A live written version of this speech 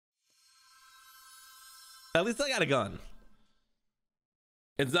At least I got a gun.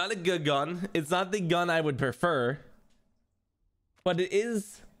 It's not a good gun. It's not the gun I would prefer, but it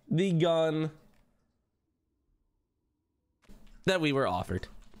is the gun that we were offered.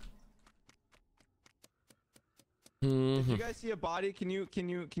 If you guys see a body, can you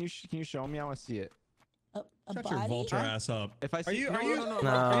show me? I want to see it. Shut your vulture ass up. If I see, No, he's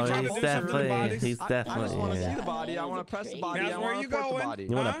definitely. I just want to see the body. I want to press the body. I want to report the body.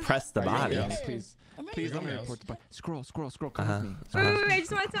 You want to press the body? Please let me report the body. Squirrel, come with me. Wait, I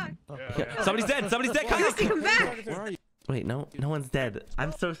just want to talk. Somebody's dead. Somebody's dead. Kyle, come back. Where are you? wait, no one's dead.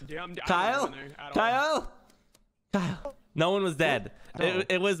 I'm so. Kyle. No one was dead.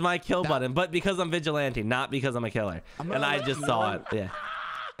 It was my kill button, but because I'm vigilante, not because I'm a killer. And I just saw it. Yeah.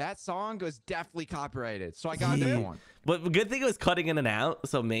 That song was definitely copyrighted, so I got a different one. But the good thing it was cutting in and out,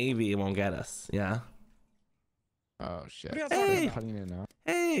 so maybe it won't get us. Yeah. Oh shit. Hey, Cutting in and out.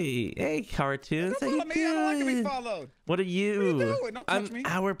 hey, cartoons. How you I don't like to be doing? followed. What are you? What are you doing? Don't touch I'm me.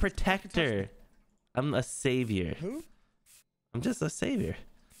 our protector. I'm a savior. Who? I'm just a savior.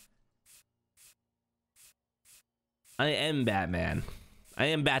 I am Batman. I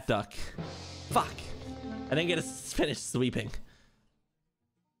am Bat Duck. Fuck. I didn't get to finish sweeping.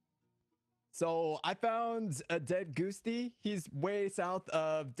 So I found a dead Goosey. He's way south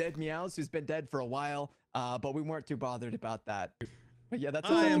of dead Meows, who's been dead for a while. But we weren't too bothered about that. But yeah, that's.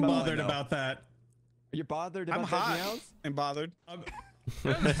 I am bothered about that. You're bothered about I'm dead hot Meows? and bothered. It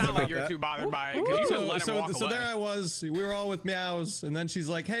doesn't sound like you're too bothered by it. 'Cause you just let him walk So away. there I was. We were all with Meows, and then she's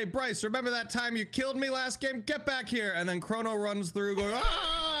like, "Hey Bryce, remember that time you killed me last game? Get back here!" And then Chrono runs through, going,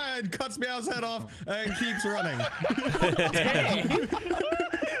 "Ah!" and cuts Meow's head off and keeps running.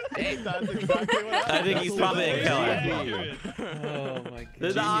 That's exactly what I think he's probably a killer. Oh my god.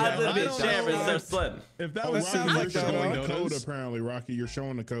 The odds of I being don't shared is know. so slim. If that Oh, was Rocky, sounds you're like the showing going the code notice. apparently, Rocky. You're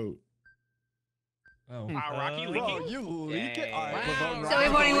showing the code. Oh. Wow, Rocky leaking? Bro, you leak it? All right, we're voting So we're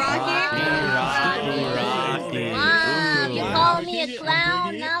voting Rocky? Rocky. Wow, you Ooh. call me a I'm clown,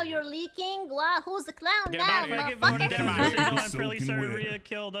 bringing it. now you're leaking? Wow, who's the clown Get now, him out of here. motherfucker? I'm pretty sorry wet. Rhea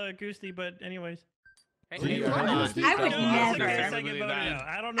killed Goosey, but anyways. I would never. I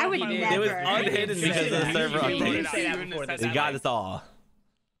don't know. I would if It was never. unhidden because of the server didn't update. say that before this. We got us all.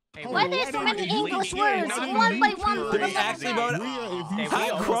 Why there's so many English words? One by one. Did he actually vote?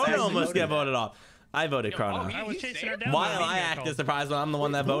 How Chrono must get voted off? I voted Chrono. I was chasing her down. Why am I acting surprised when I'm the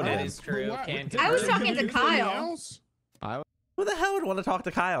one that voted? That is true. Can't I was talking to Kyle. Who the hell would want to talk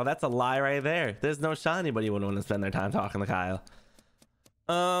to Kyle? That's a lie right there. There's no shot anybody would want to spend their time talking to Kyle.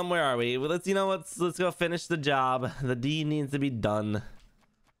 Where are we? Well, let's go finish the job. The deed needs to be done. Here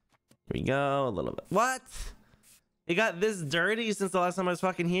we go. A little bit. What? It got this dirty since the last time I was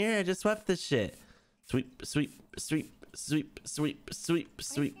fucking here. I just swept this shit. Sweep, sweep, sweep, sweep, sweep, sweep,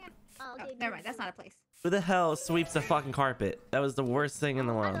 sweep. Oh, Oh, never mind, that's not a place. Who the hell sweeps a fucking carpet? That was the worst thing in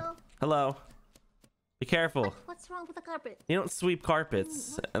the world. Hello. Be careful. What's wrong with the carpet? You don't sweep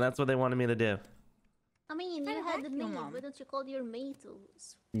carpets, and that's what they wanted me to do. I mean, you had the maid. Why don't you call your maid to?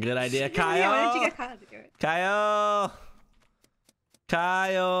 Good idea, Yeah, why Kyle. did you get Kyle to do it?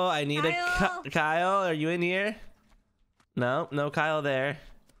 Kyle, I need Kyle. Kyle, are you in here? No Kyle there.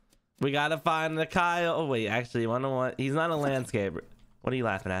 We gotta find the Kyle. Oh wait, actually, you wanna what? He's not a landscaper. What are you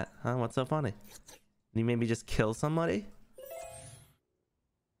laughing at? Huh? What's so funny? Did you maybe just kill somebody?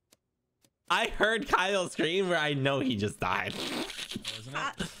 I heard Kyle scream where I know he just died.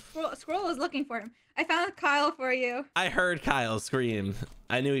 Squirrel was looking for him. I found Kyle for you. I heard Kyle scream.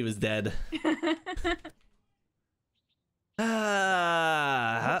 I knew he was dead.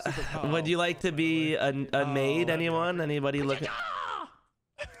 Would you like to be a maid? Anyone? Anybody looking?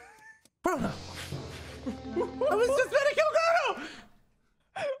 Chrono. I was just gonna kill Chrono.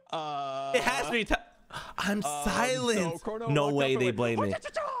 It has to be. I'm silent. So No way they blame me.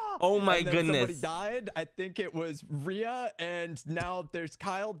 Oh my and then goodness. somebody died. I think it was Rhea, and now there's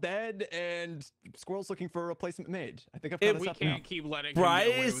Kyle dead, and Squirrel's looking for a replacement maid. I think I've got We us up now. can't keep letting him get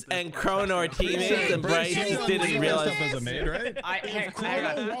away Bryce with and this. Chrono are teammates, and Bryce didn't realize. As a maid, right? If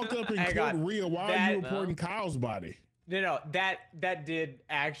Chrono walked up and killed Rhea, why are you reporting Kyle's body? No, that did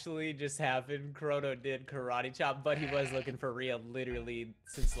actually just happen. Chrono did karate chop, but he was looking for Rhea literally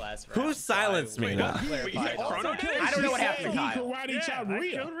since last round. Who silenced me now? Chrono did? I don't know what happened to He Kyle. karate chopped I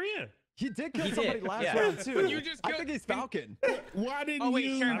Rhea. killed Rhea. He did kill He somebody did, last yeah. round too. But you just I killed- think he's Falcon. Why didn't Oh, wait,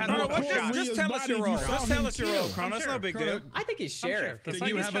 you? Sharon has no, report just Rhea's tell us body your if you role. saw Just tell him us your kill? role, Chrono. That's no big deal. I think he's sheriff. Sure. Did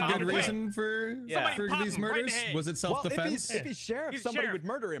you have a good reason for Somebody these pop him right in murders? the head. Was it Well, self-defense? if he's sheriff, He's somebody sheriff. would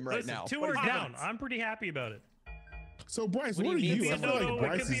murder him right Listen, now. 2 But words he's down. not. I'm pretty happy about it. So Bryce, What do what are you mean? you? I It feel could like be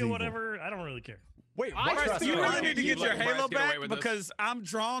Bryce is a evil. whatever. I don't really care. Wait, I what? trust You Bryce. really need to get your Let Bryce halo get away back with this. because I'm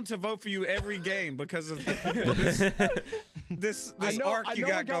drawn to vote for you every game because of this arc you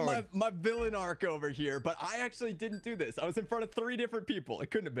got going. My villain arc over here, but I actually didn't do this. I was in front of 3 different people.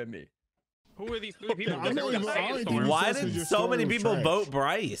 It couldn't have been me. Who are these 3 people? I know Because you- everyone's I saying don't story. Why Says did your so story many was people trash. vote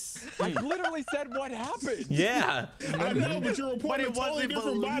Bryce? I literally said what happened. Yeah. I know, but you're reporting a it totally wasn't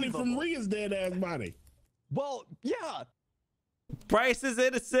different body from believable. Rhea's dead ass body. Well, yeah. Bryce is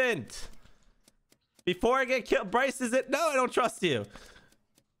innocent. Before I get killed, Bryce is it? No, I don't trust you.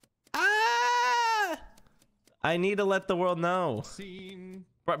 Ah! I need to let the world know. Scene.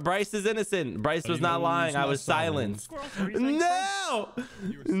 Bryce is innocent. Bryce was he not knows lying. I my was son. silenced. No!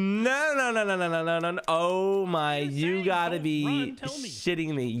 No. Oh my, you gotta be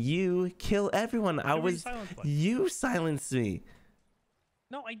shitting me. You kill everyone. You silenced me.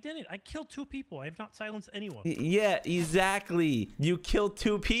 No, I didn't. I killed 2 people. I have not silenced anyone. Yeah, exactly. You killed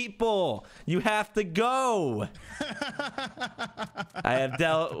 2 people. You have to go. I have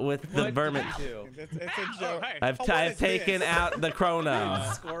dealt with the vermin. It's a joke. I've taken out the chrono.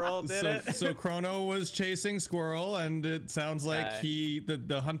 Squirrel did it. So Chrono was chasing Squirrel, and it sounds like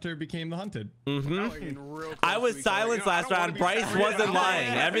the hunter became the hunted. I was silenced last round. Bryce wasn't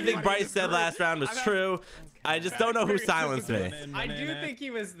lying. Everything Bryce said last round was true. I just don't know who silenced me. I do think he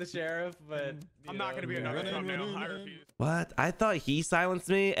was the sheriff, but I'm not going to be another thumbnail. I refuse. What? I thought he silenced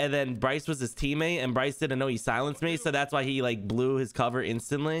me, and then Bryce was his teammate, and Bryce didn't know he silenced me, so that's why he like blew his cover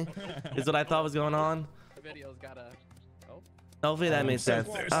instantly. Is what I thought was going on. The video's got a... Hopefully that made sense.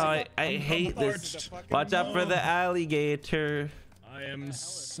 Oh, I hate this. Watch out for the alligator. I am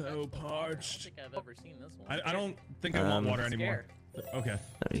so parched. I don't think I've ever seen this one. I don't think I want water anymore. Okay. There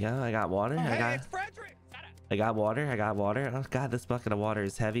we go. I got water. I got water. I got water. Oh god, this bucket of water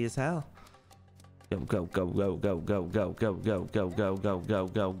is heavy as hell. Go.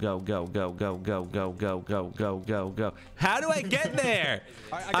 How do I get there?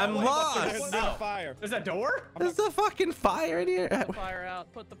 I'm lost. There's a door? There's a fucking fire in here. Put the fire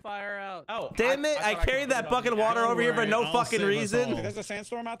out. Put the fire out. Oh, Damn it. I carried that bucket of water over here for no fucking reason. There's a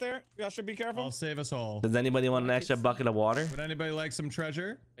sandstorm out there. Y'all should be careful. I'll save us all. Does anybody want an extra bucket of water? Would anybody like some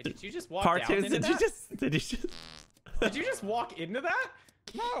treasure? Wait, did you just walk Cartoons, down into that? did you just Did you just walk into that?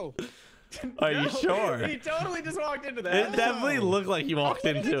 No. Are you sure? He totally just walked into that. It definitely looked like you walked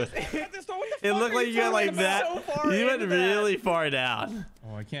into it. It looked like you got like that. You went really far down.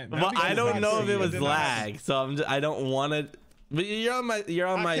 Oh, I can't. Well, I don't know if it was lag, so I don't want to. But you're on my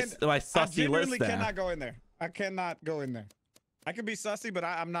sussy I genuinely list now. cannot go in there. I cannot go in there. I can be sussy, but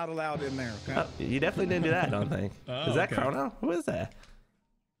I'm not allowed in there. Okay? You definitely didn't do that, I don't think. Is that Chrono? Who is that?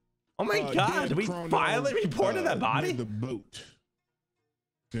 Oh my god, we finally reported that body? The boat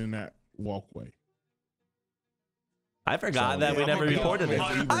in that walkway. I forgot that we never reported this.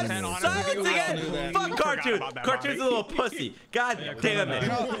 I'm silent again! Fuck Cartoon! Cartoon's a little pussy. God damn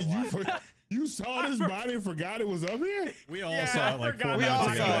it. You saw this body and forgot it was up here? We all saw it like 4 We all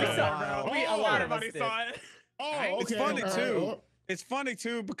minutes saw ago. it. A lot of us did. Oh, okay. It's funny too. It's funny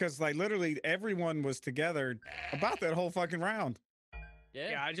too because like literally everyone was together about that whole fucking round.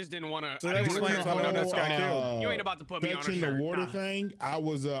 Yeah, I just didn't want to. So that explains why no one got killed. You ain't about to put me on a Fetching the shirt. water thing, I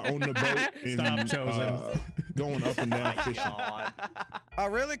was on the boat and going up and down fishing. Oh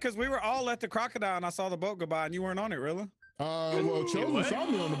really? Because we were all at the crocodile and I saw the boat go by and you weren't on it, really? Well, Chosen saw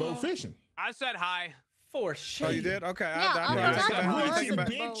me on the boat fishing. I said hi. For sure. Oh, you did? Okay. Yeah, I take it back.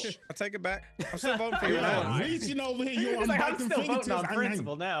 bitch. I take it back. I'm still voting for you. Reaching over here, He's like, I'm still voting on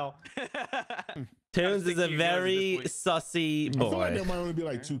principle now. Tunes is a very sussy I feel like boy. there might only be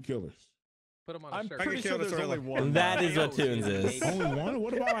like 2 killers. Put him on a I'm shirt. pretty sure there's only one. That is what Tunes is. Only one?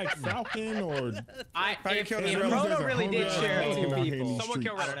 What about like Falcon or? If killed his Chrono relatives really did share Oh, 2 down here in people. the Someone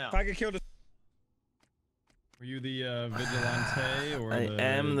kill I don't know. If I could kill this. Were you the vigilante or I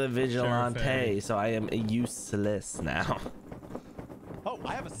am the vigilante, sheriff? so I am useless now. Oh,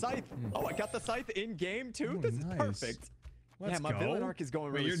 I have a scythe. Oh, I got the scythe in game too. This is nice. perfect. Let's my go. villain arc is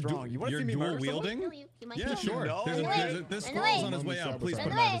going Wait, really you're strong. You want to you're see me dual murder someone? wielding? You might Yeah, kill sure. me. No. This squirrel's on his way out. Please put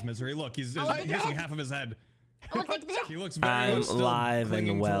him out of his misery. Look, he's missing half of his head. Oh, take this. He looks very I'm much still live clinging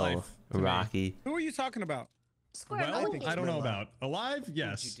and to well, life to me. Rocky. Who are you talking about? Squirrel. Well, I don't know about alive.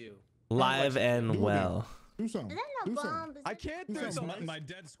 Yes. You do. Live and well. Do something. Is that Do no something. bomb? I can't do So something. my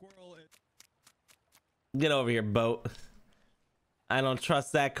dead squirrel. Get over here, boat. I don't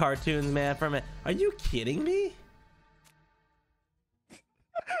trust that cartoons man from it. Are you kidding me?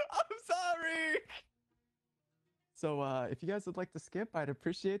 I'm sorry. So if you guys would like to skip, I'd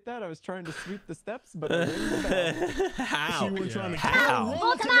appreciate that. I was trying to sweep the steps, but I rang the bell. How? She was trying to How?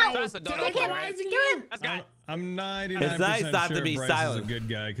 Oh, come out. That's a Take dog, him. right? Do it. That's guy. I'm 99% It's nice not to sure be Bryce silent. is a good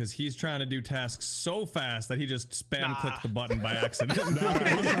guy because he's trying to do tasks so fast that he just spam clicked the button by accident.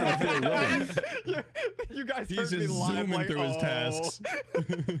 You guys He's heard me just live, zooming like, through his oh. tasks.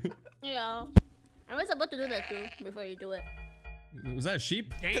 Yeah. I was about to do that too before you do it. Was that a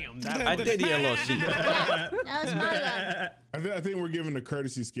sheep? Damn. I did hear a little sheep. That was my one. I think we're giving a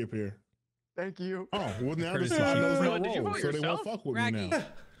courtesy skip here. Thank you. Oh, well now the Courtesy side knows skip. no Did you role, vote so they won't yourself? fuck with me Rocky, now.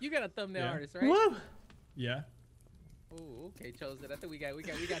 you got a thumbnail Yeah. artist, right? Woo. Yeah. Oh, okay, chosen. I think we got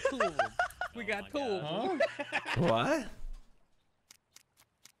two of them. We got two of them. What?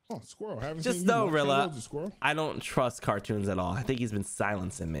 Oh, Squirrel, haven't Just seen know, you. Rilla, Hello, Squirrel. I don't trust cartoons at all. I think he's been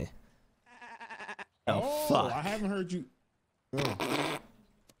silencing me. Oh, fuck. I haven't heard you. Oh.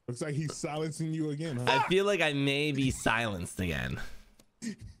 Looks like he's silencing you again, huh? I feel like I may be silenced again.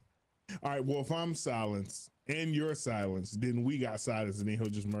 All right, well, if I'm silenced and you're silenced, then we got silenced, and then he'll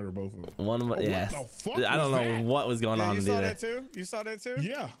just murder both of them. One of Oh, yes. what the fuck I don't was know that? what was going on You to saw do that there. too? You saw that too?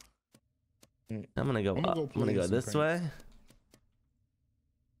 Yeah. I'm gonna go I'm gonna up. go I'm play gonna go some this paint. way.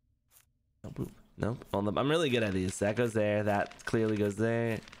 Nope. Nope. Hold up. I'm really good at these. That goes there. That clearly goes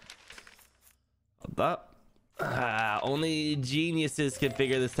there. Hold up. Only geniuses can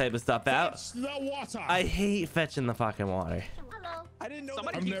figure this type of stuff out. Fetch the water. I hate fetching the fucking water. Hello. I didn't know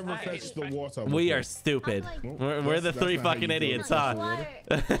Somebody I've keeps never saying fetched the it. water. We before. are stupid. I'm Well, We're the that's three not how fucking you do it. idiots, Shut huh? up.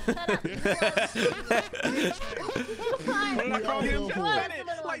 What did I call him? What?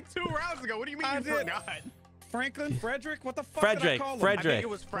 Like 2 rounds ago. What do you mean you forgot? Franklin, Frederick, what the fuck Frederick, did I call him? Frederick. I think it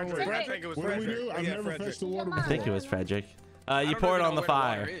was Frederick. I think it was What do we Frederick. do? I've Yeah, never Frederick. fetched the water Come I on. before. think it was Frederick. I You don't pour it even on know the where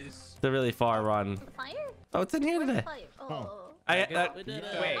fire. water is. The really far run. Fire? Oh, it's in here today. Fire. Oh. I We did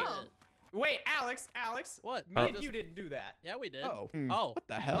it. Wait. Oh. Wait, Alex. What? Me Oh. and you didn't do that. Yeah, we did. Oh. Oh. What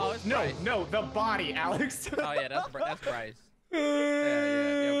the hell? Oh, it's No, Bryce. no, the body, Alex. Oh yeah, that's Bryce. Yeah.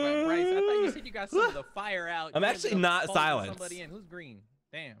 Bryce, I thought you said you got some of the fire out. I'm You actually ended up not folding silenced. Somebody in. Who's green?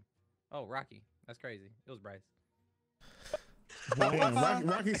 Damn. Oh, Rocky. That's crazy. It was Bryce. Damn,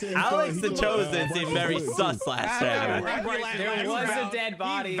 Rocky said he Alex thought the he Chosen thought seemed he very would, too. sus last round. There was a dead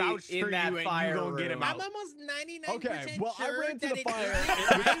body vouched in for that you and fire you gonna get room. him out. almost 99% Okay, well, I ran to that the it fire.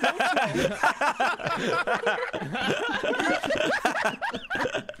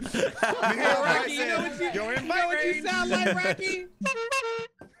 Rocky, you know what you- you're in You know what you range. sound like, Rocky?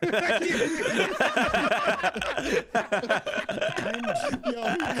 Yo,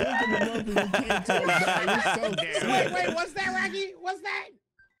 he cooking him up and he can't tell us that. He's so damn. Wait, what's that, Rocky? What's that?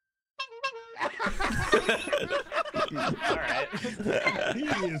 Alright. He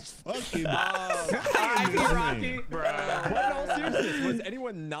is fucking. R.I.P. Rocky. But in all seriousness, was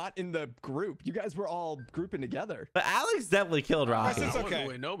anyone not in the group? You guys were all grouping together. But Alex definitely killed Rocky. It's I wasn't okay.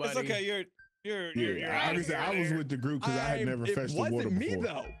 with nobody. It's okay. You're Yeah, obviously I was with the group because I had never it fetched the water wasn't before. me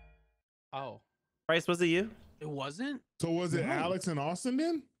though. Oh. Bryce, was it you? It wasn't? So was it Alex and Austin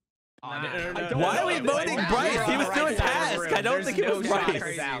then? Nah. I don't Why are we know. voting Wow. Bryce? He was doing tasks. I don't think it was There's no shot Bryce.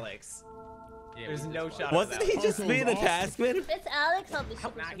 it's Alex. Yeah, There's we no just shot. Wasn't he it's just Also, being a Austin- taskman? If it's Alex, I'll be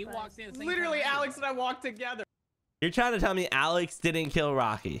super Nah, he surprised. walks in. Alex. Literally, Alex and I walked together. You're trying to tell me Alex didn't kill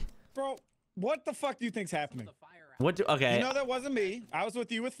Rocky? Bro, what the fuck do you think's happening? What? Okay. You know that wasn't me. I was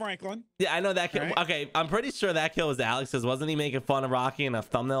with you with Franklin. Yeah, I know that kill. Right? Okay, I'm pretty sure that kill was Alex's. Wasn't he making fun of Rocky in a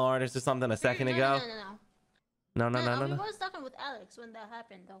thumbnail artist or something a second ago? No. No. We was talking with Alex when that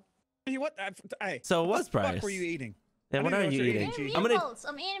happened, though. Hey, what? Hey, So it was what the Bryce. fuck were you eating? Yeah, I what don't are know you what you're eating? eating. I'm gonna.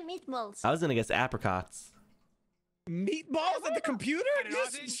 I'm eating meatballs. I was gonna guess apricots. Meatballs at the computer? You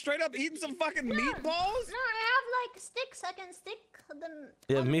just straight up eating some fucking meatballs? No, I have like sticks. I can stick them.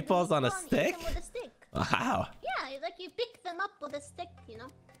 You have on the meatballs on a meatball and eat stick? them with a stick. Wow. Yeah, like you pick them up with a stick, you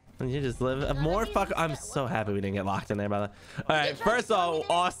know. You just live more fuck. I'm so happy we didn't get locked in there, brother. All right, try to first of all, tell me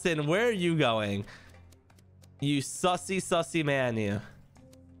that? Austin, where are you going? You sussy man, you.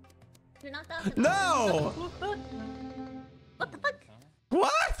 You're not talking. No. What the fuck?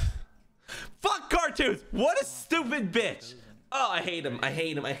 What? Fuck cartoons. What a stupid bitch. Oh, I hate him. I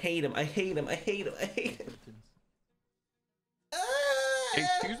hate him. I hate him. I hate him. I hate him. I hate him.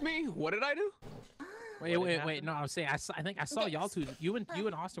 Excuse me? What did I do? Wait. No, I was saying, I think I saw y'all two. You and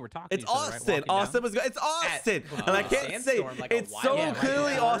Austin were talking. It's to each other, right? Austin. Walking down. Austin was. It's Austin, and I can't say Sandstorm, like a it's while so ago.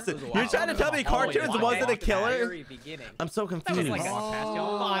 clearly Yeah, Austin. it was a You're while trying to tell me ago. cartoons Oh, yeah, wasn't a at the killer? very beginning. I'm so That was confused. like I walked past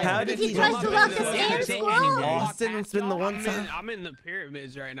y'all. How did He he? tries to lock us Yeah, in, yeah, Squirrel. Austin, it's been the one time. I'm in the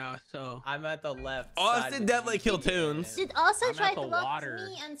pyramids right now, so. I'm at the left. Austin side. definitely killed Toons. Did also I'm try at to the lock water.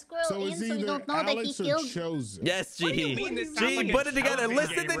 me and Squirrel So in, it's so we either don't know that he Alex or killed. Chosen. Yes, What do G. you mean this sounds G, like a put it together. chosen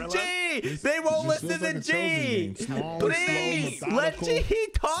Listen game, to Rilla? G. They won't Just listen looks to it, the chosen G. game. Small, slow, Please let methodical, G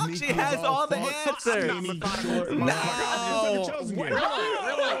talk. She sneaky, has all the thought, answers. short, No. motherfucker. This is the chosen game.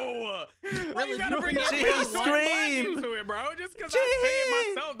 Why you gotta bring Gee, everyone scream. into it, bro? Just because I say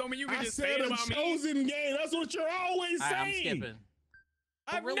it myself don't mean you can I just say said it a about me. chosen game. That's what you're always I'm saying. skipping.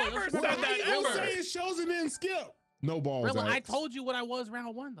 I've Really, never let's- said Why that you ever. say it's chosen then skip? No balls. Really, I Alex. told you what I was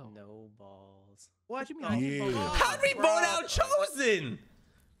round one though. No balls. What you mean? I didn't vote? Yeah. How'd we vote out chosen?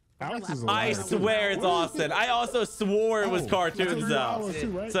 Alex is a I liar. swear it's Austin. I also swore it was Oh, cartoons that's though. what you too,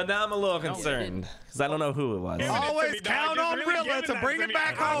 right? So now I'm a little concerned because I don't know who it was. Always count on Rilla to bring it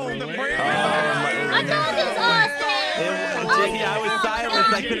back home. To bring it Oh, I told you it's Austin. Gee, I was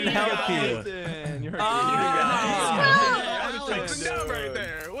silent. I couldn't help you. Austin, you're Alex down right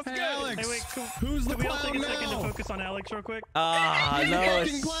there. What's good? Alex, Hey, wait, cool. who's the Can we all clown take a second to now? focus on Alex real quick? No.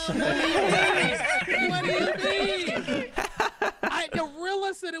 Fucking clown. What do you mean?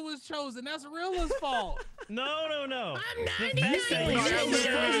 Gorilla said it was chosen. That's Rilla's fault. No. I'm not the fact that No, you that's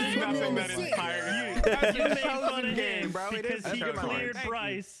literally From nothing the that six. inspired you made chosen fun of game, him bro. It is because he chosen. cleared Thank you.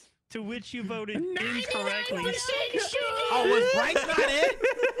 Bryce, to which you voted incorrectly. Oh, was Bryce not in?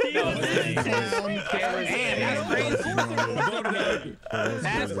 He was in. Man,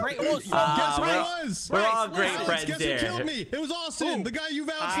 that's great. Well, so guess we're- what? We're all great Alex, friends guess who here. killed me? It was Austin, the guy you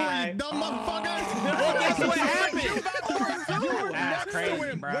vouched for, you dumb motherfucker. Well, guess what happened? You were That's next crazy, to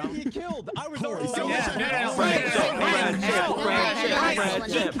him bro. When he killed, I was already Yeah, so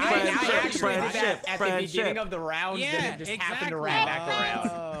Friendship. I actually did that at the Friendship. beginning of the round, Yeah, then it just happened to exactly. wrap back around.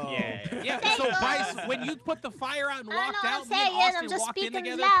 Oh. Yeah. Yeah, so Bryce, when you put the fire out and I walked know out, I'm me and saying, I'm Austin just walked in speaking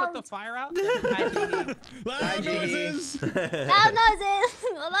together, loud. put the fire out. Loud noises. Loud noises.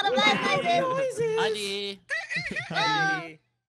 A lot of loud noises. Adi. Oh.